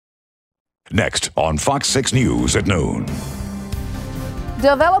Next on Fox 6 News at noon.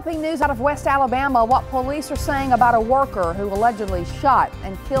 Developing news out of West Alabama, what police are saying about a worker who allegedly shot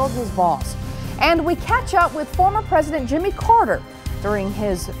and killed his boss. And we catch up with former President Jimmy Carter during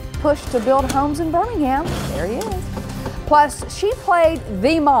his push to build homes in Birmingham. There he is. Plus, she played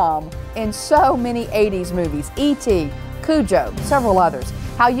the mom in so many 80s movies, E.T., Cujo, several others.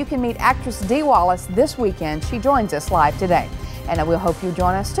 How you can meet actress Dee Wallace this weekend. She joins us live today. And we'll hope you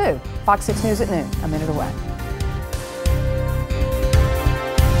join us too. Fox 6 News at noon, a minute away.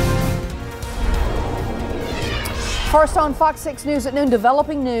 First on Fox 6 News at noon,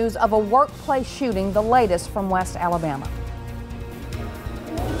 developing news of a workplace shooting, the latest from West Alabama.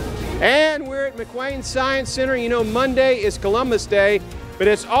 And we're at McWane Science Center. You know, Monday is Columbus Day, but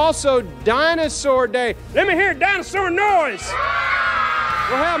it's also Dinosaur Day. Let me hear dinosaur noise.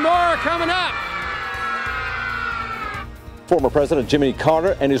 We'll have more coming up. Former President Jimmy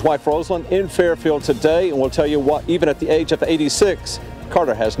Carter and his wife Rosalind in Fairfield today, and we'll tell you what, even at the age of 86,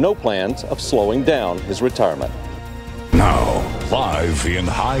 Carter has no plans of slowing down his retirement. Now, live in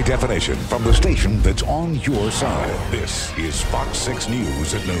high definition from the station that's on your side, this is Fox 6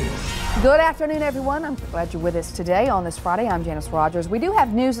 News at noon. Good afternoon, everyone. I'm glad you're with us today on this Friday. I'm Janice Rogers. We do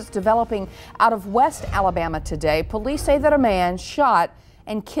have news that's developing out of West Alabama today. Police say that a man shot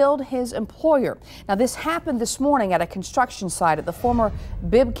and killed his employer. Now, this happened this morning at a construction site at the former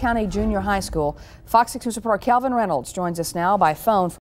Bibb County Junior High School. Fox 6 News reporter Kelvin Reynolds joins us now by phone.